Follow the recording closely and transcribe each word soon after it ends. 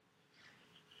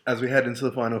As we head into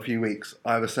the final few weeks,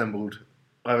 I've assembled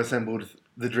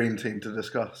the dream team to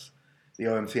discuss the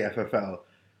OMT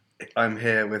I'm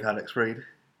here with Alex Reed,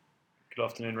 Good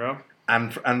afternoon, Ro.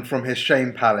 and from his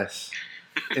Shane Palace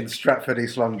in Stratford,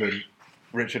 East London,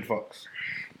 Richard Fox.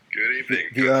 Good evening.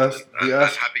 The Good Earth, afternoon, the and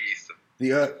Earth, happy Easter.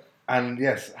 the Earth, and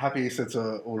yes, happy Easter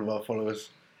to all of our followers.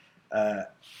 The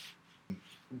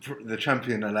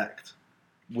champion elect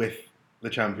with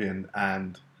the champion,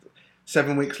 and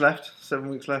 7 weeks left. 7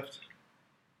 weeks left.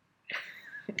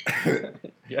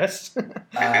 Yes,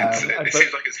 It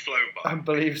seems like it's flown I by.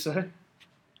 believe so.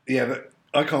 Yeah, but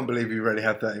I can't believe we already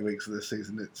had 30 weeks of this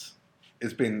season.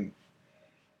 It's been.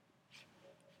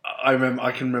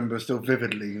 I can remember still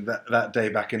vividly that day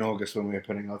back in August when we were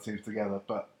putting our teams together.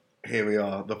 But here we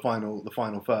are, the final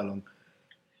furlong.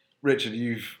 Richard,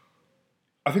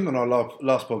 I think on our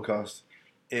last podcast,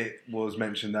 it was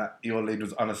mentioned that your lead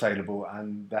was unassailable,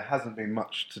 and there hasn't been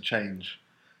much to change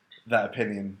that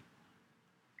opinion.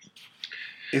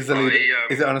 Is the lead?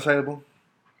 Is it unassailable?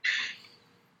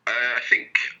 I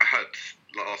think I had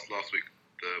last week.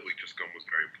 The week just gone was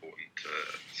very important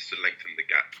to lengthen the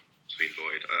gap between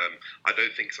Lloyd. I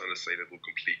don't think it's unassailable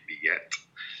completely yet.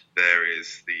 There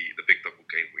is the big double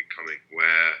game week coming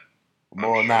where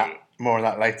More on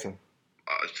that later.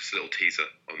 Just a little teaser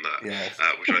on that, Yes.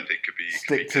 which I think could be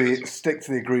Stick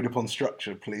to the agreed upon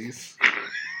structure, please.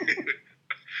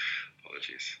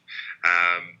 Apologies.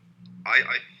 I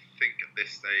think at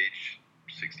this stage,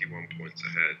 61 points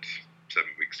ahead 7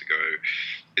 weeks ago,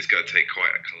 it's going to take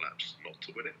quite a collapse not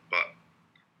to win it. But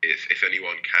if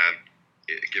anyone can,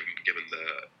 given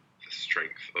the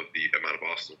strength of the amount of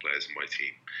Arsenal players in my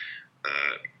team,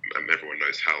 and everyone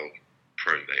knows how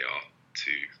prone they are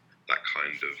to that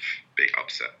kind of big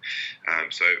upset.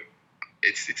 So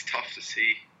it's tough to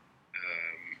see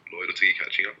loyalty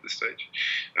catching up at this stage.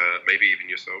 Maybe even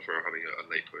yourself are having a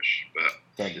late push, but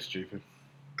Don't be stupid.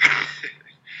 as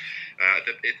I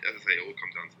say, it all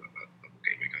comes down to that double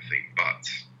game week, I think. But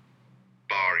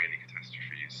barring any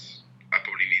catastrophes, I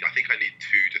think I need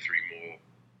 2 to 3 more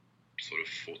sort of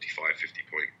 45, 50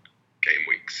 point game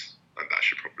weeks, and that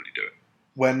should probably do it.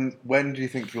 When do you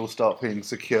think you'll start feeling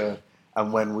secure,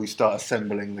 and when we start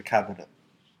assembling the cabinet?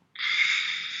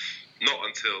 Not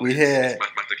until We hear- it's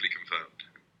mathematically confirmed.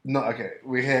 No, okay.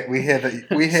 We hear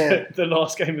the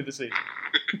last game of the season.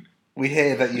 we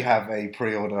hear that you have a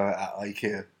pre-order at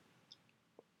IKEA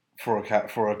for a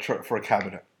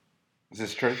cabinet. Is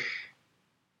this true?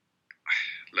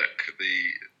 Look,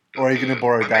 Or are you going to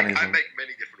borrow Danny's I one? make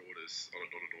many different orders on a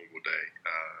normal day.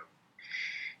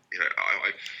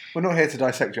 We're not here to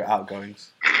dissect your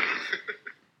outgoings.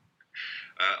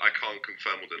 I can't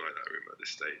confirm or deny that room at this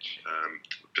stage.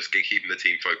 Just keeping the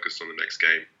team focused on the next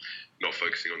game, not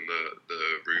focusing on the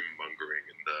room mongering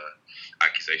and the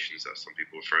accusations that some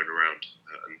people are throwing around,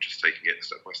 and just taking it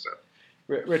step by step.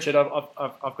 Richard,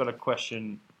 I've got a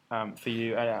question for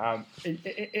you.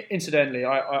 Incidentally,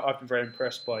 I've been very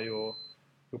impressed by your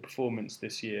performance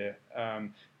this year,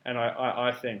 and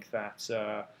I think that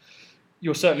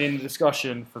you're certainly in the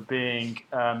discussion for being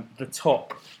the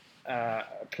top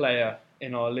player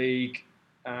in our league,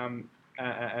 and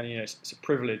you know it's a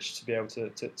privilege to be able to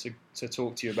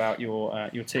talk to you about your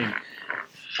team.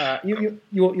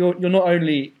 You're not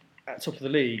only at top of the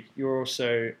league, you're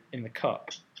also in the cup.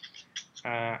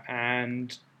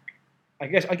 And I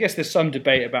guess there's some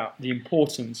debate about the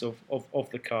importance of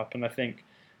the cup, and I think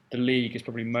the league is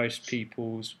probably most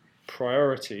people's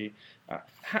priority.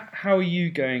 How are you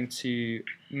going to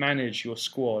manage your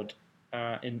squad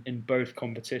in both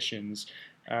competitions,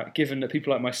 given that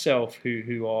people like myself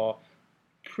who are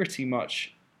pretty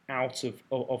much out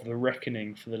of the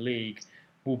reckoning for the league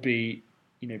will be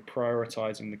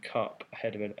prioritising the cup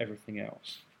ahead of everything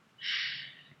else?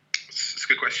 It's a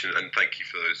good question, and thank you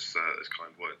for those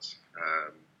kind words.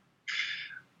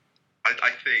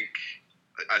 I think,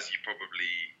 as you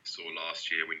probably saw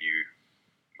last year when you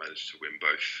managed to win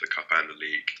both the cup and the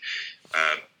league,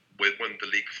 when the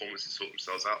league performances sort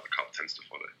themselves out, the cup tends to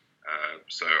follow.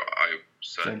 So I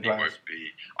certainly won't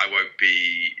be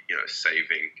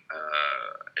saving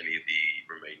any of the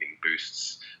remaining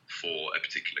boosts for a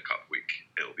particular cup week.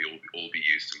 It'll be all be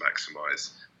used to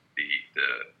maximise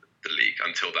the league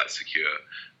until that's secure.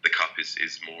 The cup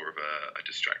is more of a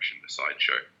distraction, a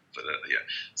sideshow. For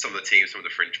some of the teams, some of the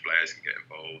fringe players can get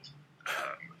involved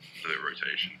for the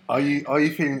rotation. Are you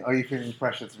feeling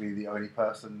pressure to be the only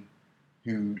person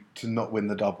to not win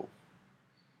the double?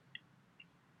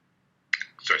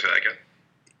 Sorry, say that again.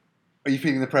 Are you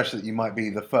feeling the pressure that you might be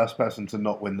the first person to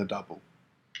not win the double?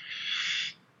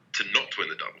 To not win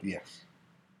the double? Yes.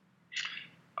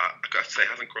 I have to say, it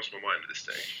hasn't crossed my mind at this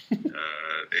stage.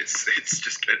 It's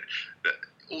just good that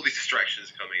all these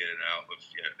distractions coming in and out of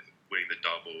winning the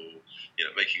double,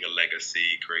 making a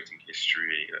legacy, creating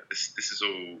history. This is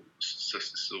all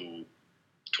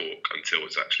talk until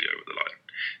it's actually over the line.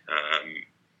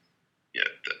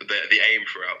 The aim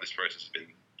throughout this process has been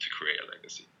to create a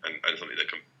legacy and something that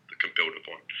can build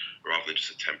upon, rather than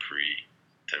just a temporary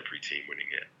team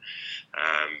winning it.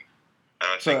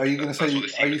 So, are you going to say?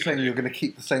 Are you saying you're going to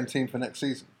keep the same team for next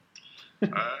season?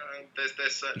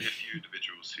 There's certainly a few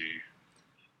individuals who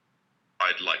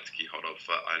I'd like to keep hold of,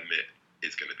 but I admit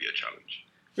it's going to be a challenge.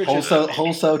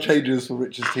 Wholesale changes for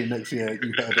Richard's team next year.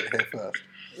 You heard it here first.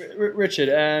 Richard,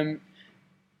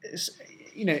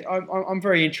 I'm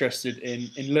very interested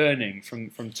in learning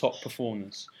from top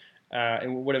performers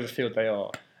in whatever field they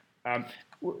are.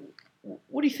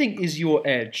 What do you think is your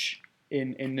edge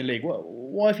in the league?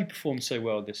 Why have you performed so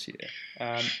well this year?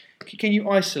 Can you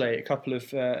isolate a couple of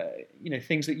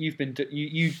things that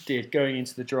you did going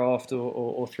into the draft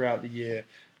or throughout the year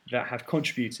that have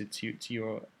contributed to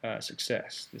your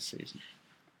success this season?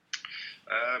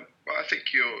 Well, I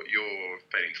think you're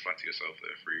failing to flatter yourself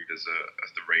there, Freed, as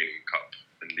the reigning cup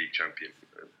and league champion.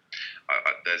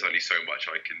 There's only so much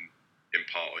I can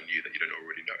impart on you that you don't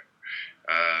already know.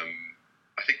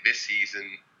 I think this season,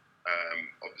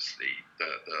 obviously, the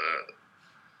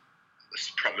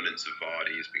prominence of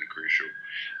Vardy has been crucial,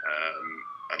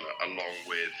 and along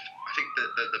with, I think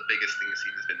the biggest thing this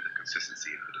season has been the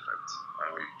consistency in the defence.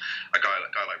 A guy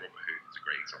like Robert Huth is a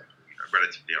great example.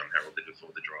 Relatively unheralded before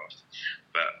the draft,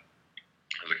 but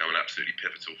has become an absolutely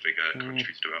pivotal figure.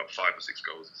 Contributed about 5 or 6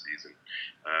 goals this season.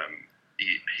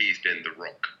 He's been the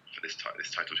rock for this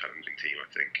title challenging team, I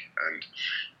think, and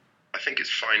I think it's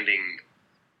finding.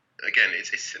 Again, it's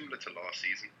similar to last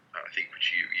season. I think which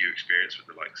you experienced with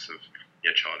the likes of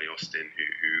Charlie Austin,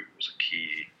 who was a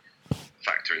key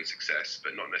factor in success,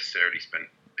 but not necessarily spent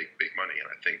big money. And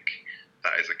I think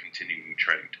that is a continuing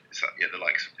trend. It's that, the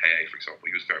likes of Payet, for example,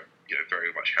 he was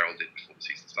very much heralded before the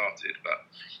season started, but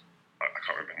I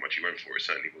can't remember how much he went for. It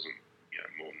certainly wasn't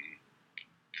more than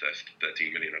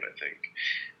 13 million, I don't think.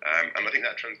 And I think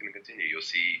that trend's going to continue. You'll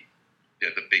see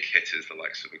the big hitters, the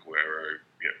likes of Aguero,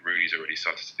 Rooney's already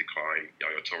started to decline.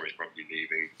 Yaya Touré's probably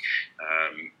leaving.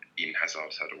 Eden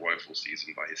Hazard's had a woeful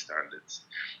season by his standards.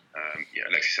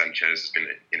 Alexis Sanchez has been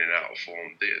in and out of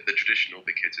form. The traditional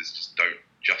big hitters just don't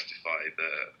justify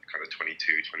the kind of 22, 23,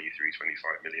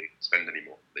 25 million spend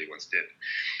anymore they once did.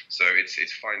 So it's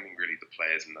finding really the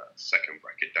players in that second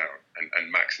bracket down and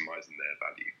maximising their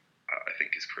value, I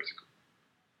think, is critical.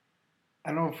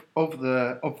 And of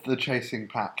the chasing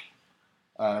pack,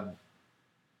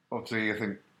 obviously I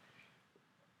think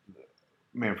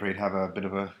me and Freed have a bit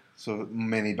of a sort of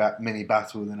mini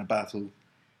battle within a battle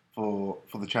for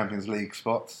the Champions League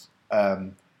spots.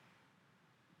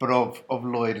 But of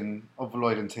Lloyd and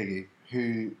Tiggy,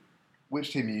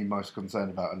 which team are you most concerned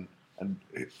about, and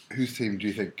whose team do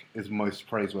you think is most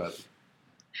praiseworthy?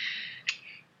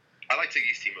 I like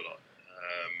Tiggy's team a lot.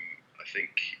 I think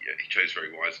he chose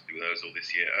very wisely with Ozil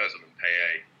this year. Ozil and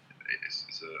Payet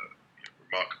is a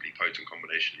remarkably potent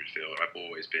combination midfield. I've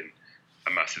always been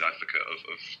a massive advocate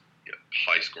of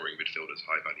high-scoring midfielders,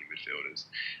 high-value midfielders.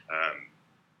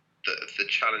 The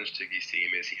challenge to his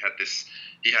team is he had this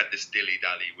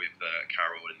dilly-dally with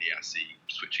Carroll and Niasse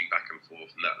switching back and forth,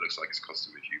 and that looks like it's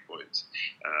cost him a few points,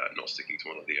 not sticking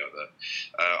to one or the other.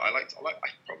 I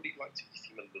probably like his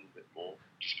team a little bit more,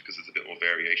 just because there's a bit more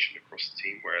variation across the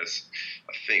team, whereas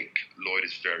I think Lloyd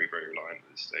is very, very reliant at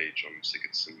this stage on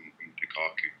Sigurdsson and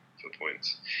Lukaku for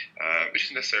points, which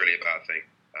isn't necessarily a bad thing.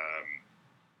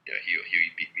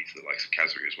 He beat me to the likes of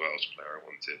Kazri as well, as a player I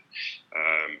wanted.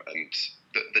 And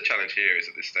the challenge here is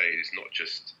at this stage is not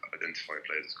just identifying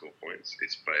players that score points,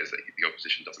 it's players that the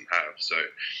opposition doesn't have. So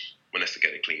when it's to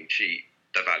get a clean sheet,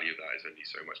 the value of that is only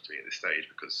so much to me at this stage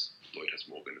because Lloyd has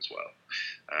Morgan as well.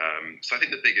 So I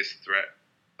think the biggest threat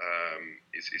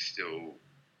is still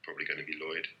probably going to be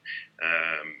Lloyd.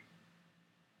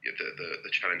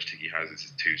 The challenge Tiggy has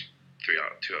is two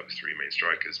out of three main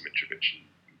strikers, Mitrovic and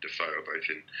Defoe, are both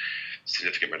in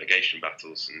significant relegation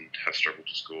battles and have struggled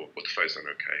to score. Well, Defoe's done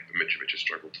okay, but Mitrovic has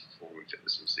struggled to perform in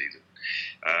fitness all season.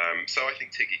 So I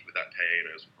think Tiggy with that Payet and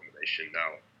Ozil combination,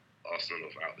 now Arsenal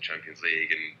are out of the Champions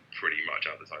League and pretty much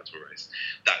out of the title race.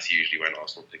 That's usually when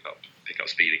Arsenal pick up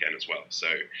speed again as well. So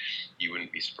you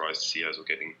wouldn't be surprised to see Ozil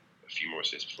getting a few more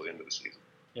assists before the end of the season.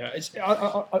 Yeah,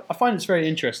 I find it's very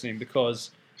interesting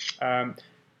because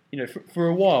for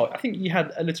a while I think you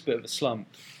had a little bit of a slump.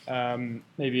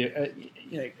 Maybe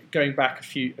going back a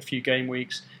few game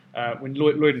weeks when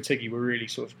Lloyd and Tiggy were really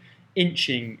sort of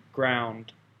inching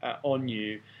ground on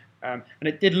you, And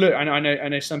it did look. I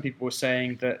know some people were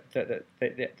saying that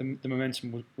the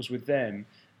momentum was with them,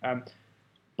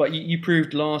 but you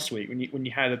proved last week when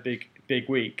you had a big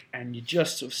week and you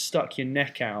just sort of stuck your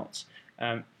neck out,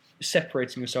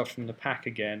 separating yourself from the pack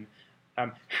again.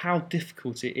 How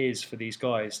difficult it is for these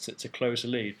guys to close a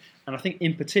lead. And I think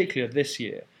in particular this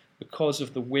year, because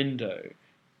of the window,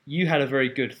 you had a very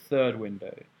good third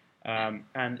window,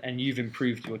 and you've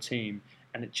improved your team.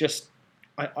 And it just,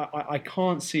 I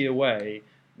can't see a way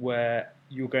where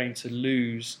you're going to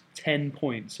lose 10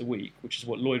 points a week, which is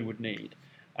what Lloyd would need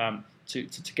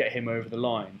to get him over the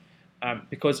line.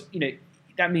 Because,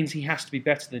 that means he has to be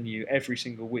better than you every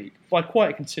single week by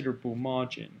quite a considerable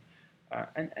margin.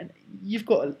 And you've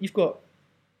got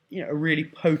a really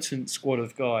potent squad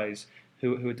of guys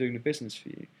who are doing the business for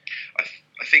you.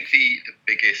 I think the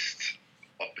biggest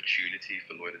opportunity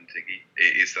for Lloyd and Tiggy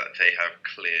is that they have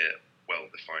clear,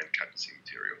 well-defined captaincy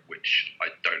material, which I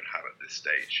don't have at this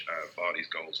stage. Vardy's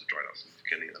goals have dried up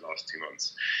significantly in the last 2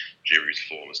 months. Giroud's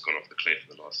form has gone off the cliff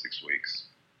in the last 6 weeks.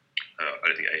 I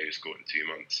don't think AU scored in 2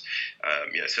 months.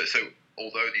 So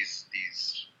although these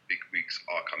big weeks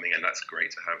are coming, and that's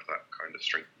great to have that kind of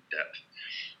strength and depth.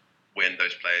 When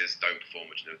those players don't perform,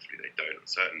 which inevitably they don't on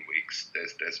certain weeks,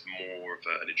 there's more of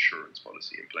an insurance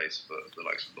policy in place for the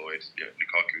likes of Lloyd.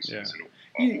 Lukaku are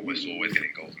almost always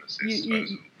getting goals and assists.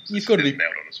 You've got to be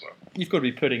nailed on as well. You've got to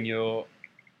be putting your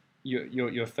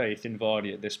faith in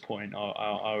Vardy at this point.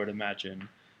 I would imagine,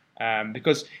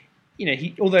 because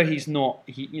although he's not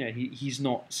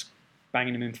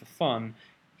banging him in for fun,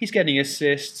 he's getting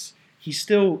assists. He's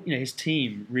still, his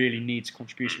team really needs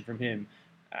contribution from him.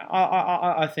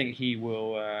 I think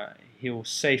he'll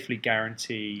safely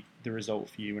guarantee the result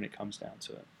for you when it comes down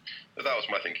to it. But that was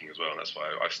my thinking as well, and that's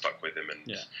why I stuck with him.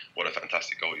 And what a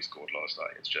fantastic goal he scored last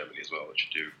night against Germany as well, which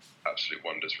should do absolute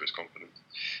wonders for his confidence.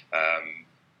 I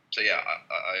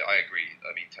agree.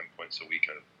 I mean, 10 points a week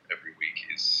every week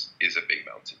is a big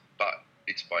mountain, but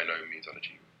it's by no means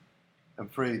unachievable.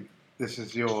 And Freed, this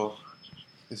is your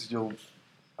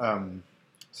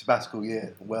sabbatical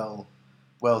year, well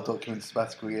documented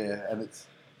sabbatical year, and it's.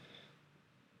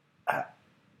 Are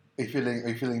you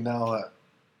feeling now?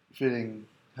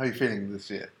 How are you feeling this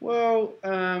year? Well,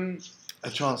 a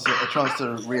chance to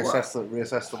reassess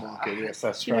the market,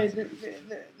 reassess strategy.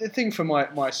 The thing from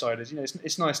my side is,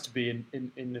 it's nice to be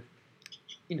in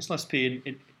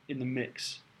the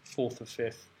mix, fourth or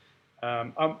fifth.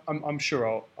 I'm sure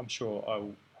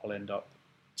I'll end up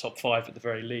top 5 at the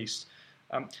very least.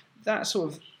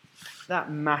 That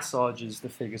massages the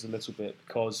figures a little bit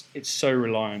because it's so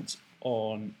reliant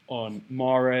on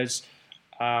Mahrez,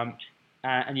 and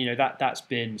that's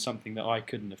been something that I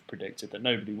couldn't have predicted, that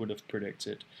nobody would have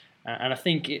predicted, and I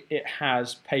think it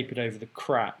has papered over the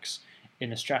cracks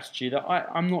in a strategy that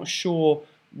I'm not sure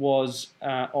was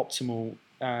optimal,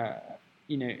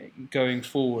 going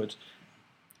forward.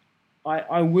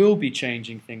 I will be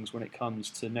changing things when it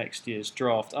comes to next year's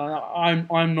draft.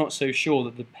 I'm not so sure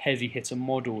that the heavy hitter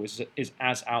model is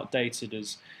as outdated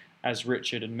as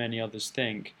Richard and many others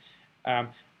think.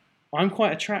 I'm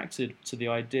quite attracted to the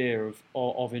idea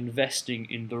of investing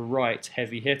in the right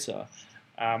heavy hitter,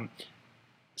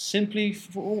 simply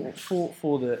for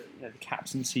the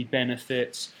captaincy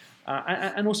benefits,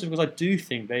 and also because I do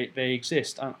think they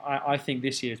exist. And I think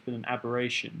this year has been an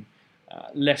aberration.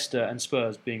 Leicester and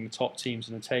Spurs, being the top teams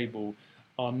in the table,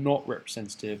 are not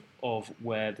representative of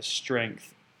where the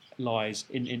strength lies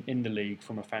in the league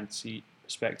from a fantasy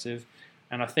perspective.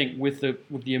 And I think with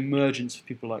the emergence of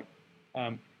people like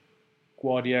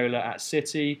Guardiola at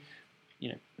City,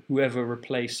 whoever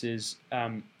replaces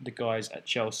the guys at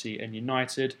Chelsea and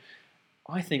United,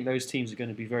 I think those teams are going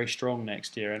to be very strong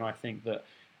next year. And I think that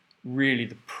really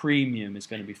the premium is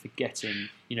going to be for getting,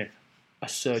 a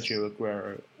Sergio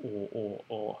Aguero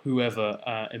or whoever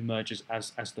emerges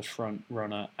as the front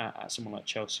runner at someone like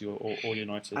Chelsea or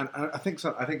United. And I think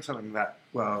something that,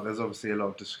 there's obviously a lot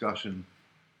of discussion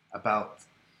about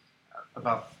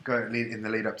going in the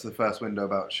lead up to the first window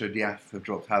about should Yath have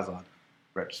dropped Hazard.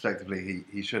 Retrospectively,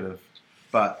 he should have,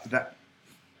 but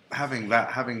having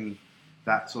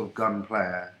that sort of gun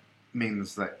player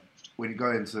means that when you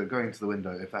going into the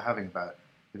window, if they're having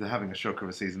a shock of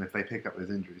a season, if they pick up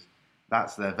those injuries,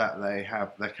 that's they're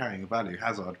carrying a value.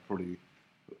 Hazard probably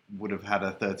would have had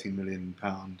a £13 million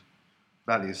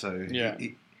value, so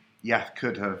Yath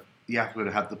would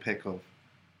have had the pick of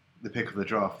the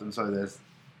draft, and so there's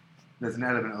an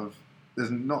element of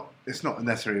it's not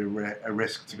necessarily a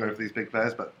risk to go for these big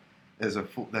players, but there's a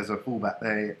fullback.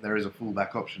 There is a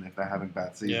fullback option if they're having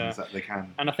bad seasons that they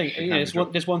can. And I think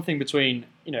there's one thing between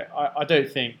I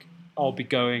don't think I'll be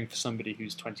going for somebody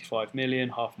who's 25 million,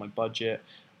 half my budget.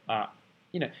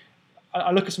 You know,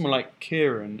 I look at someone like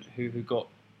Kieran, who got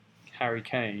Harry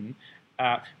Kane.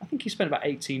 I think he spent about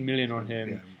 18 million on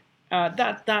him.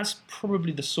 That's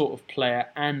probably the sort of player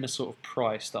and the sort of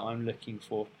price that I'm looking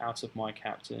for out of my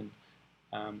captain.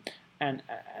 And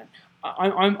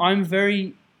I'm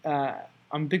very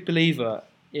I'm a big believer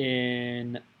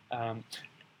in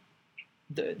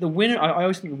the winner. I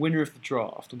always think the winner of the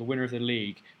draft or the winner of the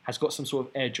league has got some sort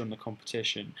of edge on the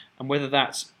competition, and whether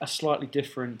that's a slightly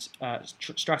different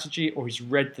strategy or he's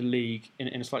read the league in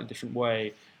a slightly different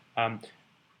way,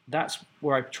 that's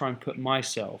where I try and put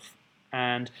myself.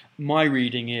 And my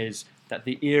reading is that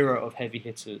the era of heavy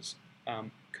hitters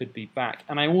could be back.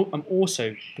 And I'm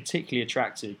also particularly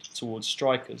attracted towards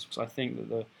strikers because I think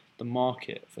that the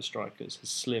market for strikers has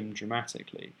slimmed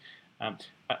dramatically.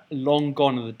 Long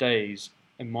gone are the days,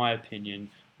 in my opinion,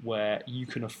 where you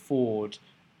can afford,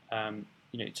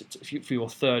 for your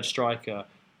third striker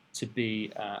to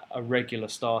be a regular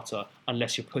starter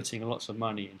unless you're putting lots of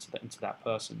money into that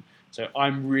person. So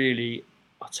I'm really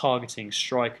targeting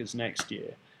strikers next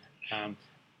year, and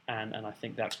I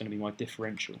think that's going to be my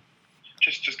differential.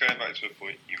 Just going back to a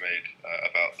point you made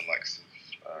about the likes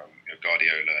of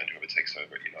Guardiola and whoever takes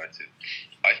over at United,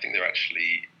 I think there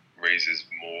actually raises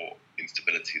more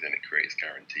instability than it creates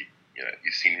guarantee.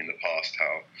 You've seen in the past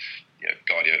how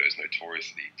Guardiola is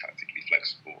notoriously tactically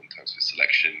flexible in terms of his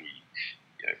selection.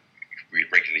 He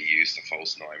regularly used the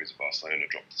false nines of Barcelona,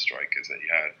 dropped the strikers that he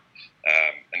had,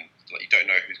 and you don't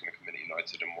know who's going to come in at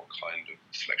United and what kind of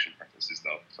selection preferences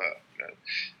they'll prefer.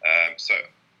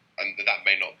 And that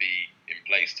may not be in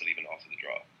place till even after the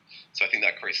draft. So I think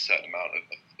that creates a certain amount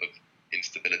of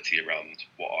instability around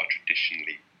what are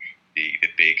traditionally the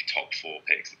big top four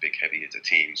picks, the big heavy hitter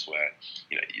teams, where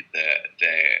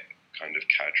their kind of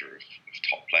cadre of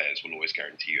top players will always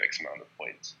guarantee you X amount of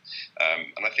points.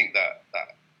 And I think that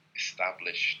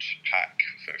established pack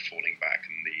for falling back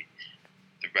and the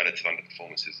relative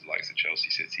underperformances of the likes of Chelsea,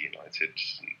 City, United,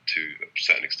 and to a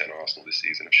certain extent Arsenal this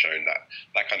season have shown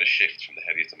that kind of shift from the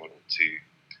heavy hitter model to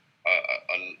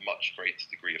a much greater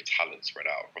degree of talent spread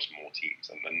out across more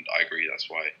teams. And I agree that's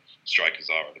why strikers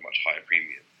are at a much higher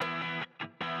premium.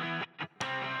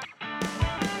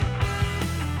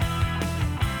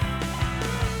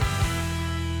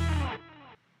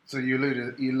 So you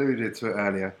alluded to it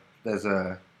earlier. There's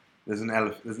an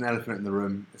elephant in the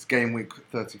room. It's game week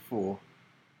 34,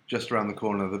 just around the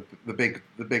corner. The big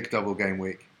double game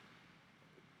week.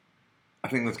 I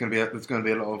think there's going to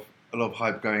be a lot of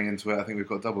hype going into it. I think we've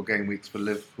got double game weeks for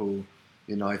Liverpool,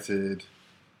 United,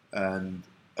 and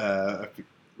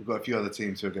we've got a few other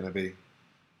teams who are going to be.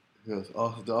 Do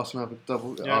Arsenal have a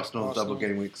double? Yeah, Arsenal double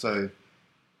game week. So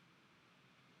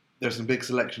there's some big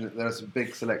selection. There are some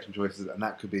big selection choices, and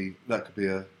that could be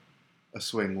a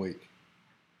swing week.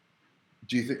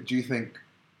 Do you think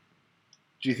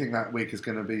that week is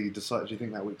going to be decisive? Do you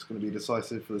think that week's going to be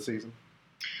decisive for the season?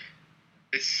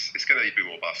 It's going to be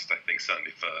more bust, I think,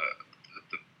 certainly for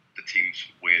the teams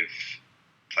with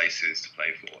places to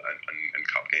play for and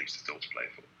cup games still to play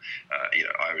for.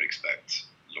 I would expect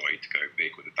Lloyd to go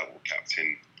big with a double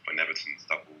captain when Everton's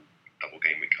double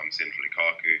game week comes in for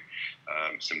Lukaku.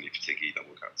 Similarly for Tiggy,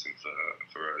 double captain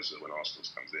for Rosa when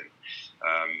Arsenal's comes in.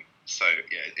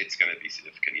 It's going to be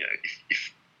significant.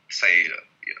 If say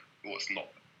it's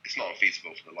not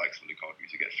unfeasible for the likes of Lukaku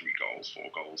to get 4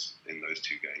 goals in those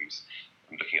 2 games.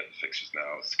 I'm looking at the fixtures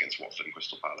now. It's against Watford and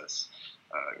Crystal Palace.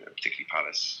 Particularly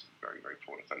Palace, very, very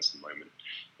poor defence at the moment.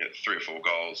 3 or 4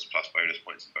 goals plus bonus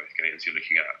points in both games. You're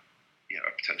looking at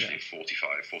potentially 40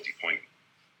 point,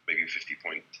 maybe 50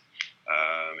 point,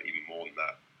 even more than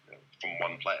that from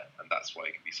one player, and that's why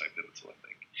it can be so pivotal, I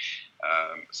think.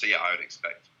 I would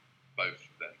expect both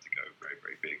of them to go very,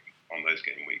 very big on those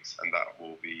game weeks, and that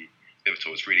will be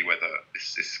pivotal. It's really whether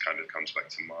this kind of comes back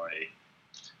to my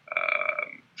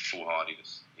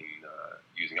foolhardiness in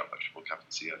using up that triple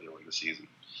captaincy earlier in the season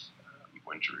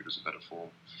when Giroud was in better form.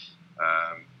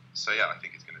 I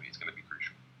think it's going to be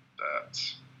crucial.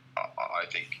 But I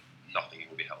think nothing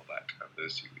will be held back over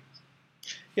those 2 weeks.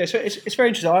 Yeah, so it's very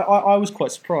interesting. I was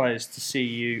quite surprised to see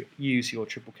you use your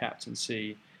triple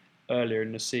captaincy earlier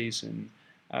in the season.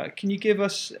 Can you give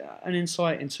us an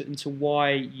insight into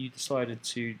why you decided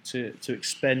to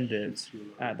expend it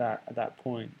at that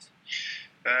point?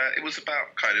 It was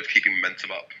about kind of keeping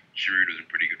momentum up. Giroud was in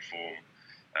pretty good form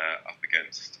up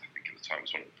against, I think at the time,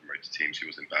 was one of the promoted teams who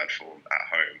was in bad form at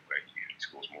home, where he usually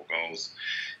scores more goals.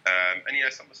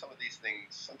 Some of these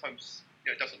things sometimes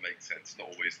it doesn't make sense.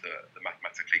 Not always the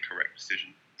mathematically correct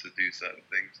decision to do certain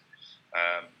things,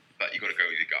 but you've got to go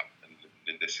with your gut. And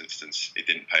in this instance, it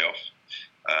didn't pay off.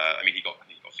 I mean, he got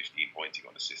 15 points, he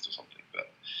got an assist or something.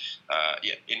 But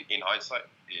in hindsight,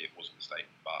 it was a mistake.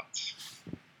 But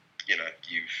you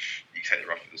take the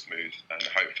rough with the smooth, and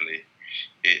hopefully,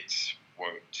 it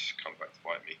won't come back to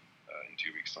bite me in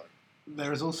 2 weeks' time.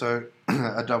 There is also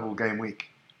a double game week,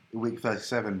 week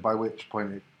 37, by which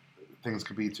point things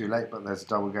could be too late. But there's a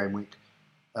double game week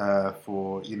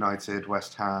for United,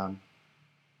 West Ham,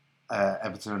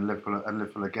 Everton, and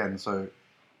Liverpool again. So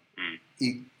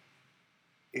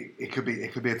it could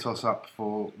be a toss up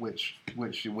for which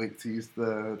week to use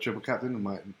the triple captain. It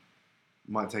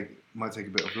might take a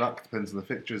bit of luck. Depends on the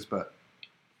fixtures, but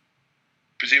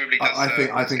presumably I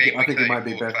think it might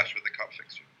be better. Clash with the cup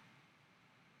fixture.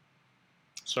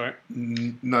 Sorry.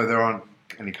 No, there aren't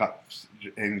any cups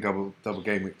in double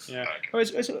game weeks. Yeah. Okay.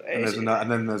 And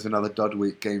then there's another dud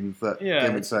week game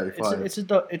game week 35. It's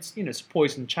a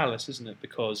poison chalice, isn't it?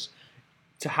 Because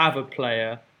to have a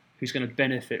player who's going to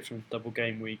benefit from double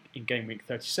game week in game week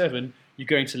 37, you're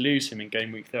going to lose him in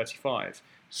game week 35.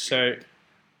 So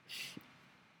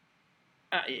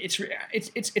if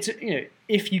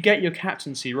you get your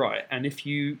captaincy right, and if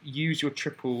you use your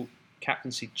triple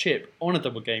captaincy chip on a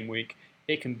double game week,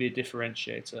 it can be a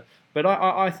differentiator. But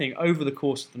I think over the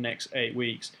course of the next 8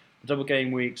 weeks, the double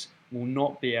game weeks will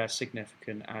not be as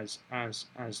significant as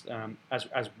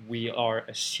we are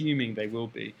assuming they will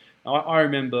be. Now, I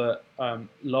remember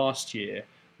last year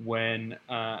when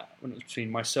it was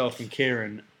between myself and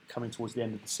Kieran coming towards the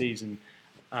end of the season,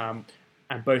 and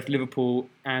both Liverpool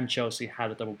and Chelsea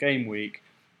had a double game week.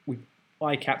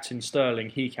 I captained Sterling,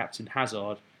 he captained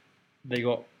Hazard. They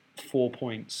got 4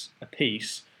 points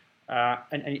apiece. And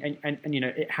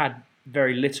it had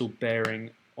very little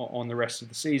bearing on the rest of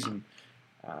the season.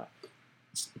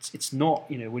 It's not,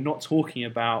 we're not talking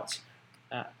about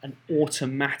an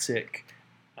automatic,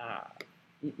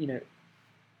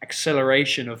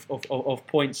 acceleration of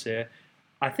points here.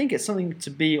 I think it's something to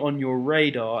be on your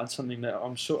radar and something that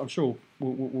I'm sure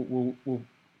will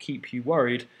keep you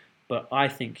worried. But I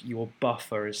think your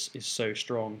buffer is so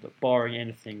strong that barring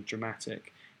anything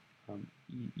dramatic,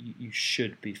 you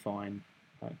should be fine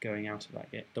going out of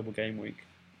that double game week.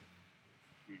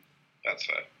 That's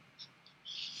fair.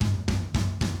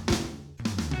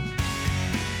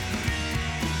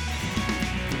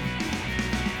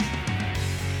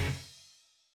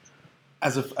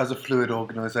 As a fluid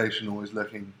organisation, always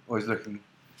looking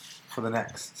for the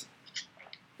next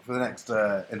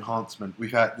enhancement.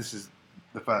 This is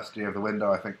the first year of the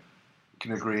window. I think we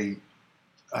can agree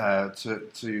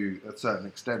to a certain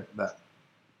extent that.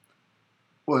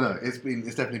 Well, no, it's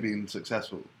definitely been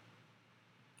successful,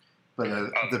 but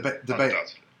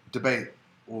debate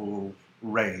will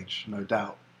rage, no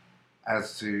doubt,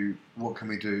 as to what can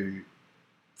we do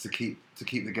to keep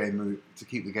the game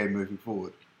moving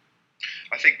forward.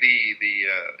 I think the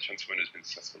transfer window has been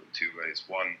successful in 2 ways.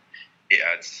 One, it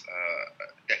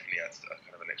definitely adds a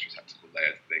kind of an extra tactical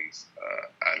layer to things,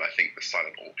 and I think the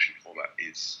silent auction format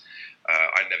is.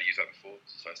 I'd never used that before.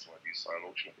 It's the first time I've used silent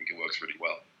auction. I think it works really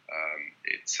well.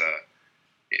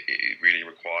 It really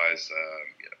requires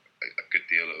a good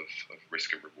deal of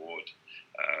risk and reward.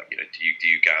 Do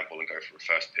you gamble and go for a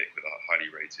first pick with a highly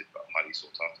rated but highly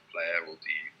sought after player, or do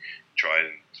you try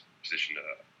and position a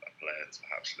player that's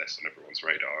perhaps less on everyone's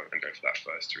radar and go for that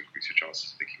first to increase your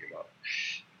chances of picking him up?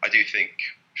 I do think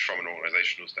from an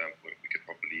organisational standpoint we could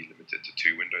probably limit it to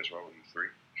 2 windows rather than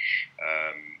 3.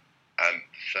 And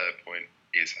the third point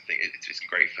is I think it's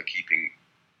great for keeping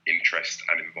interest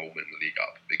and involvement in the league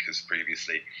up, because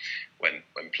previously when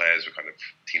players were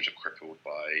teams were crippled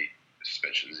by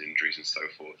suspensions, injuries and so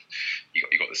forth, you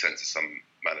got the sense that some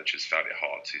managers found it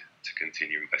hard to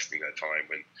continue investing their time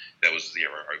when there was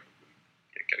zero hope of them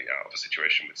getting out of a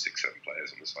situation with 6-7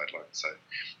 players on the sideline. So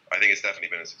I think it's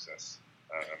definitely been a success.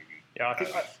 I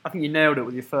think you nailed it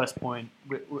with your first point,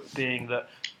 being that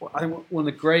I think one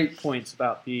of the great points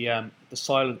about the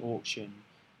silent auction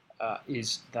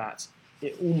is that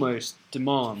it almost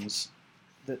demands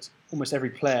that almost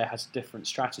every player has a different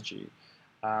strategy,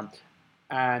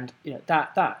 and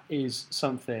that is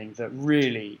something that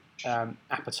really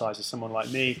appetizes someone like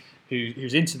me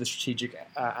who's into the strategic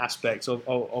aspects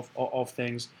of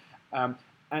things, and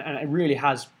it really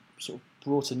has sort of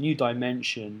brought a new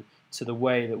dimension to the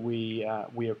way that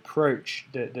we approach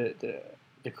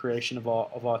the creation of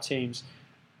our teams.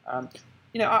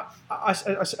 I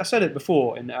said it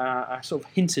before, and I sort of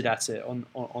hinted at it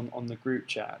on the group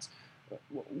chat.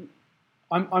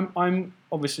 I'm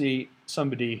obviously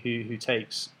somebody who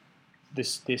takes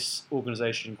this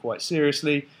organisation quite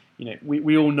seriously.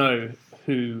 We all know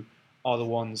who are the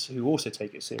ones who also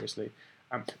take it seriously.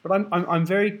 But I'm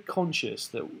very conscious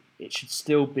that it should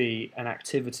still be an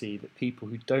activity that people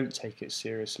who don't take it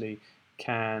seriously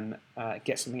can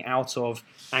get something out of,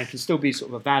 and can still be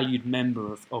sort of a valued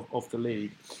member of the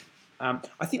league. I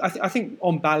think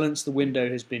on balance the window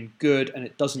has been good, and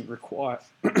it doesn't require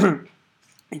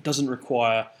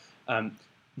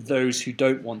those who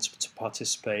don't want to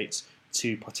participate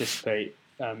to participate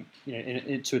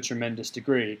to a tremendous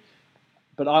degree.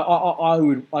 But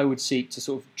I would seek to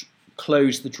sort of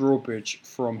close the drawbridge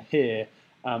from here,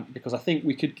 because I think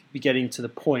we could be getting to the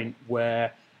point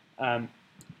where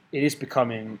it is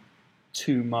becoming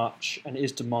too much and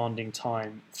is demanding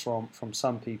time from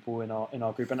some people in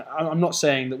our group. And I'm not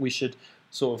saying that we should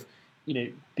sort of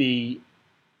be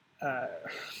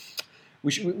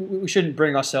we shouldn't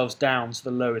bring ourselves down to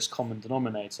the lowest common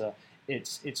denominator.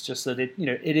 It's just that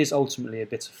it is ultimately a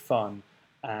bit of fun,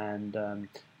 and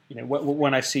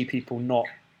when I see people not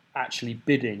actually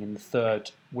bidding in the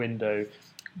third window,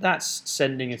 that's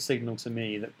sending a signal to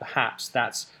me that perhaps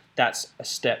that's a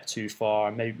step too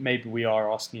far. Maybe we are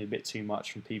asking a bit too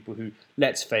much from people who,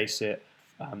 let's face it,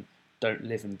 don't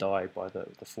live and die by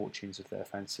the fortunes of their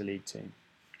fantasy league team.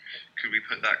 Could we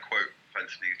put that quote,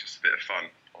 "Fantasy league is just a bit of fun,"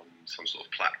 on some sort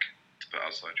of plaque to put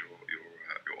outside your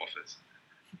office?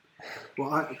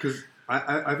 Well, because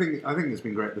I think it's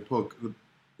been great.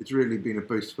 It's really been a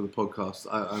boost for the podcast.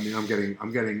 I mean, I'm getting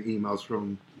emails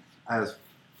from as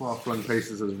far-flung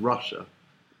places as Russia.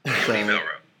 So, email,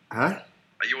 right? Huh?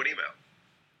 Are you on email?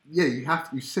 Yeah,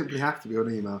 you simply have to be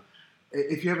on email.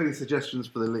 If you have any suggestions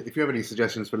for the league,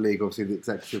 obviously the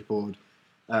executive board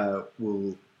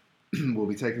will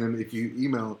be taking them. If you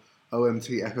email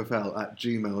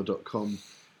omtffl@gmail.com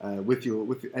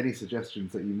with any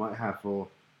suggestions that you might have for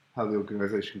how the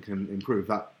organisation can improve,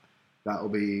 that will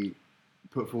be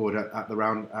put forward at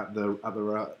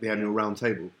the annual round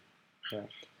table. Yeah,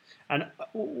 and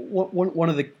one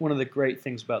of the great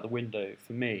things about the window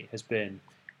for me has been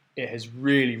it has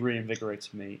really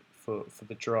reinvigorated me for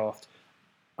the draft.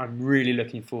 I'm really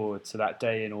looking forward to that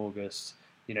day in August.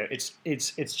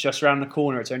 It's just around the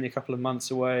corner. It's only a couple of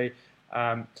months away,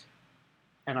 and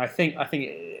I think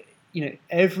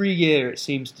every year it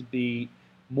seems to be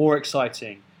more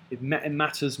exciting. It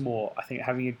matters more. I think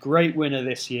having a great winner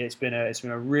this year, it's been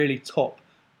a really top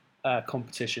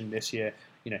competition this year.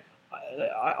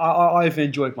 I've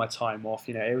enjoyed my time off.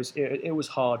 It was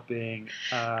hard being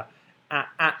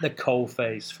at the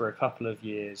coalface for a couple of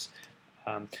years.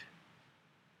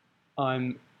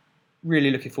 I'm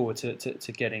really looking forward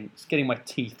to getting my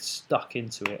teeth stuck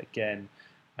into it again.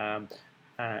 I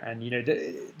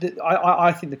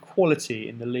think the quality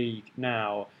in the league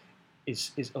now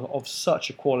is of such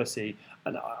a quality,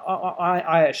 and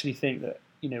I actually think that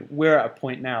we're at a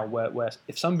point now where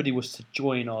if somebody was to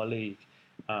join our league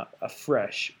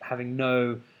afresh, having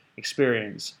no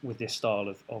experience with this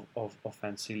style of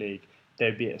fantasy league,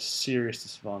 they'd be at a serious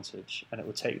disadvantage, and it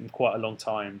would take them quite a long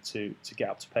time to get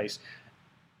up to pace.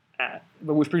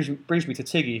 But which brings me to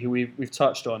Tiggy, who we've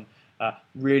touched on.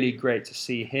 Really great to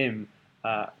see him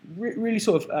really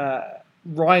sort of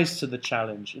rise to the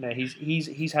challenge.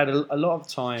 He's had a lot of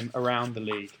time around the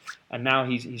league, and now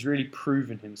he's really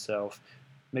proven himself.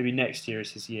 Maybe next year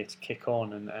is his year to kick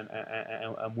on and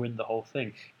win the whole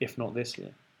thing, if not this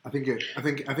year. I think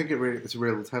it's a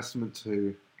real testament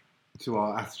to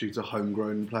our attitude to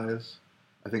homegrown players.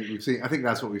 I think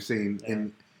that's what we've seen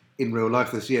in real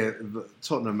life this year.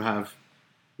 Tottenham have,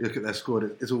 you look at their squad,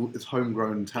 it's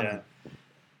homegrown talent.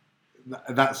 Yeah.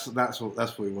 That's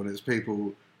what we want. It's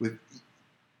people with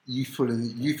youthful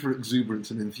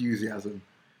exuberance and enthusiasm,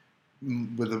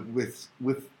 with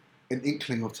an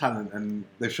inkling of talent, and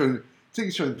they've shown. I think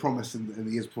he's shown promise in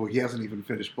the years before. He hasn't even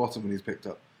finished bottom when he's picked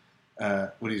up.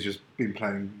 When he's just been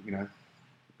playing,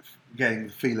 getting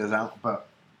the feelers out. But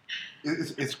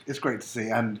it's great to see,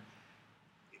 and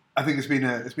I think it's been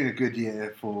a good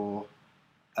year for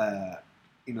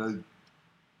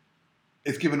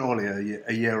it's given Ollie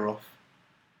a year off.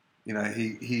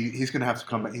 He's going to have to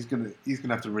come back. He's going to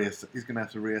have to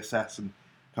reassess and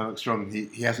come back strong.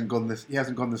 He hasn't gone this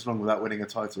long without winning a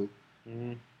title.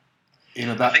 Mm.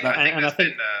 I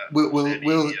think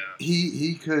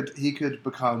he could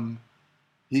become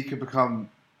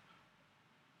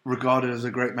regarded as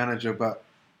a great manager, but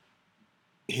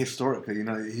historically, you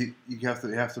have to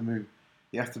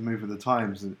move with the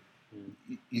times, and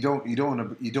you don't want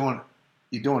to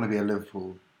be a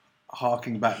Liverpool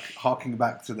harking back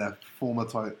to their former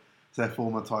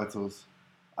titles.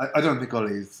 I don't think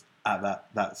Ollie's at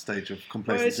that stage of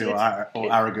complacency or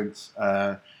arrogance.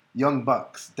 Young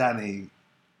Bucks, Danny,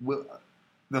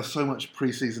 there's so much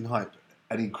pre-season hype,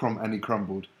 and he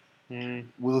crumbled.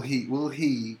 Will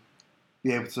he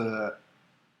be able to,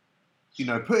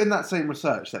 put in that same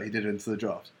research that he did into the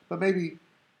draft, but maybe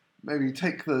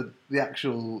take the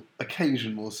actual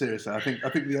occasion more seriously? I think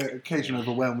the occasion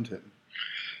overwhelmed him.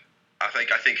 I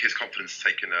think his confidence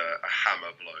has taken a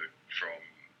hammer blow from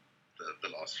the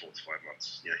last 4 to 5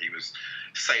 months. He was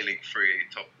sailing free,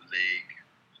 top of the league,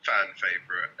 fan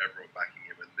favourite, everyone backing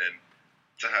him, and then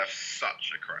to have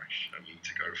such a crash. I mean,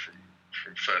 to go from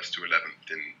first to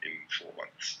 11th in 4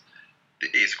 months,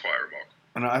 it is quite remarkable.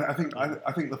 And I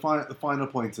think the final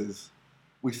point is,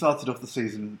 we started off the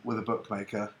season with a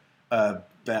bookmaker.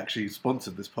 They actually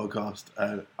sponsored this podcast.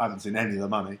 I haven't seen any of the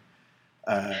money.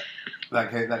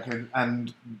 That came,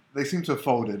 and they seem to have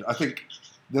folded. I think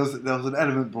there was an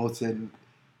element brought in.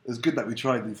 It was good that we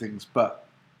tried these things, but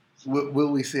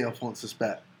will we see Alphonsus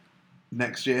Bet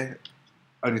next year?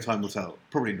 Only time will tell.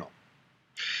 Probably not.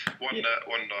 One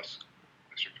last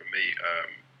question from me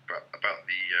about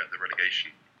the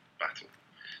relegation battle.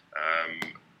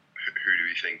 Who do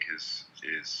we think is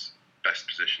best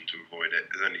positioned to avoid it?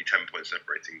 There's only 10 points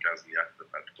separating Gaz and Yath at the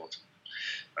bottom.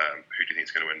 Who do you think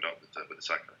is going to end up with the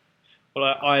Saka?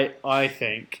 Well, I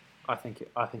think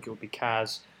it will be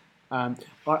Kaz.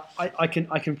 I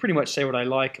can pretty much say what I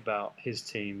like about his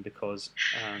team because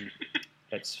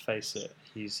let's face it,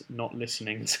 he's not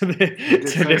listening to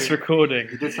this recording.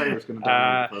 He did say he was going to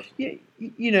download the first.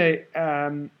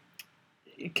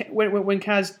 When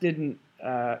Kaz didn't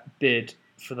bid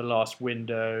for the last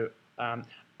window,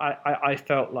 I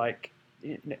felt like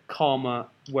karma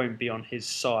won't be on his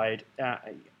side.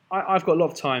 I've got a lot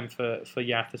of time for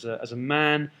Yath as a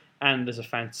man and as a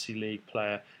fantasy league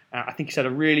player. I think he's had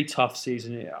a really tough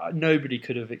season. Nobody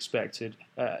could have expected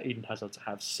Eden Hazard to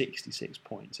have 66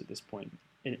 points at this point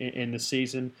in the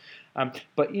season.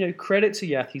 But credit to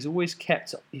Yath. He's always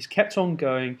kept on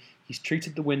going. He's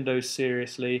treated the windows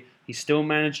seriously. He's still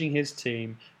managing his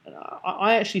team. And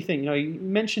I actually think, you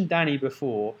mentioned Danny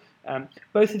before.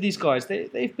 Both of these guys,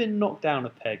 they've been knocked down a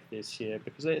peg this year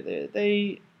because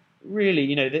they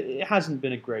really, it hasn't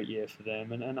been a great year for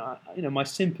them, and my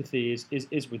sympathy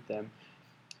is with them.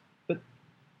 But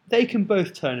they can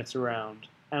both turn it around,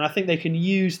 and I think they can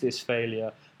use this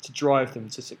failure to drive them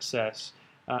to success.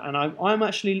 And I've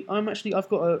got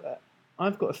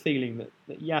a feeling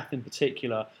that Yath in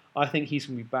particular, I think he's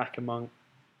going to be back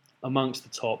amongst the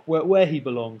top where he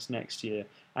belongs next year.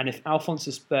 And if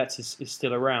Alphonsus Bet is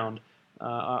still around,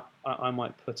 I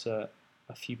might put a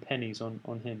few pennies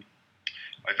on him.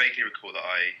 I vaguely recall that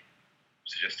I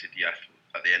suggested Yath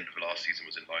at the end of last season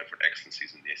was in line for an excellent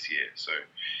season this year. So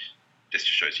this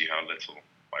just shows you how little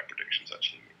my predictions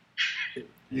actually mean.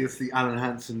 It's the Alan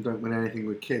Hansen don't win anything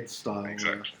with kids style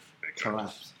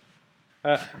collapse.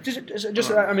 We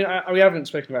haven't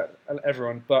spoken about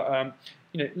everyone, but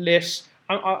Liss.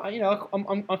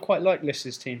 I quite like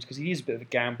Liss's teams because he is a bit of a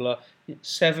gambler.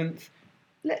 7th.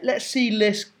 Let's see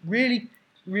Liss really,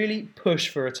 really push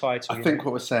for a title. I think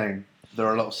what we're saying, there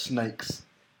are a lot of snakes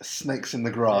in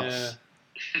the grass,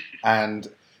 and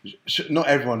not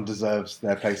everyone deserves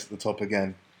their place at the top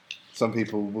again. Some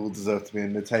people will deserve to be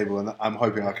in mid-table, and I'm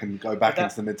hoping I can go back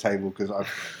into the mid-table because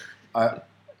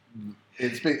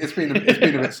it's been a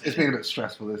bit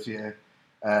stressful this year.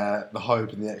 The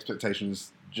hope and the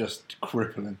expectations just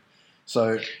crippling.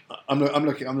 So I'm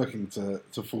looking to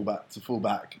fall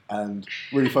back and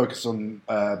really focus on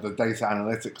the data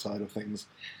analytics side of things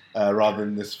rather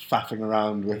than this faffing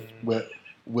around with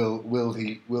will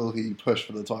he push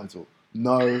for the title?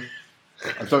 No,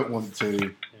 I don't want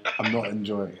to. I'm not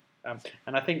enjoying it.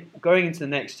 And I think going into the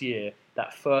next year,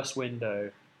 that first window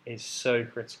is so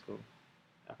critical.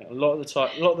 I think a lot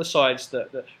of the sides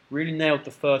that really nailed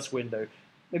the first window.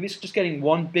 Maybe it's just getting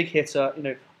one big hitter.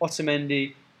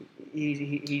 Otamendi,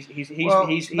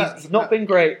 he's not been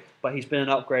great, but he's been an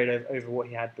upgrade over what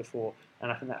he had before.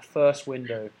 And I think that first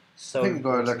window. So I think we've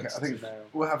got to look at. I think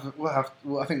we'll have.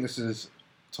 I think this is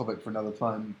a topic for another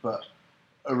time. But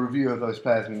a review of those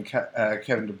players. I mean,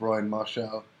 Kevin De Bruyne,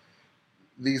 Martial.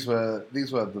 These were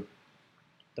the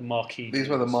marquee. These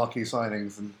were the marquee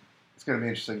signings, and it's going to be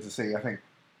interesting to see. I think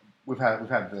we've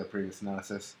had the previous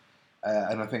analysis,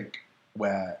 and I think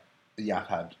where Yath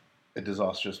had a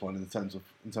disastrous one in terms of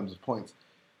points,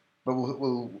 but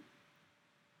we'll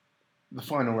the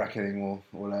final reckoning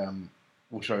will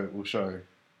show.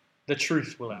 The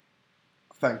truth will out.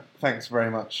 Thanks very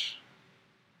much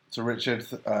to Richard.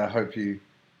 Hope you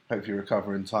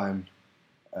recover in time.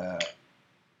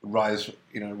 Rise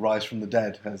from the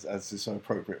dead as is so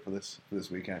appropriate for this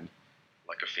weekend.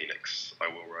 Like a phoenix, I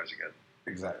will rise again.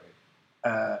 Exactly.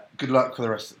 Good luck for the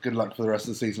rest. Good luck for the rest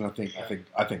of the season. I think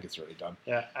it's really done.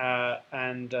 Yeah,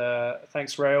 and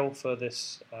thanks, Rail, for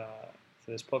this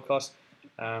podcast.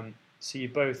 See you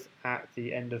both at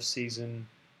the end of season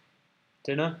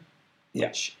dinner,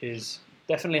 which is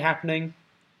definitely happening.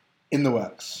 In the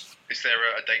works. Is there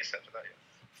a date set for that yet?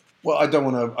 Well, I don't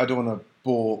want to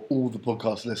bore all the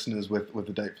podcast listeners with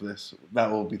the date for this.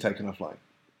 That will be taken offline.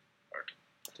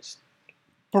 Okay.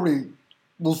 Probably,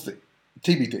 we'll see.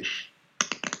 TBD.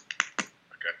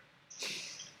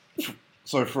 Okay.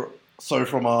 So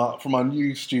from our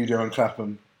new studio in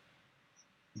Clapham,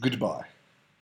 goodbye.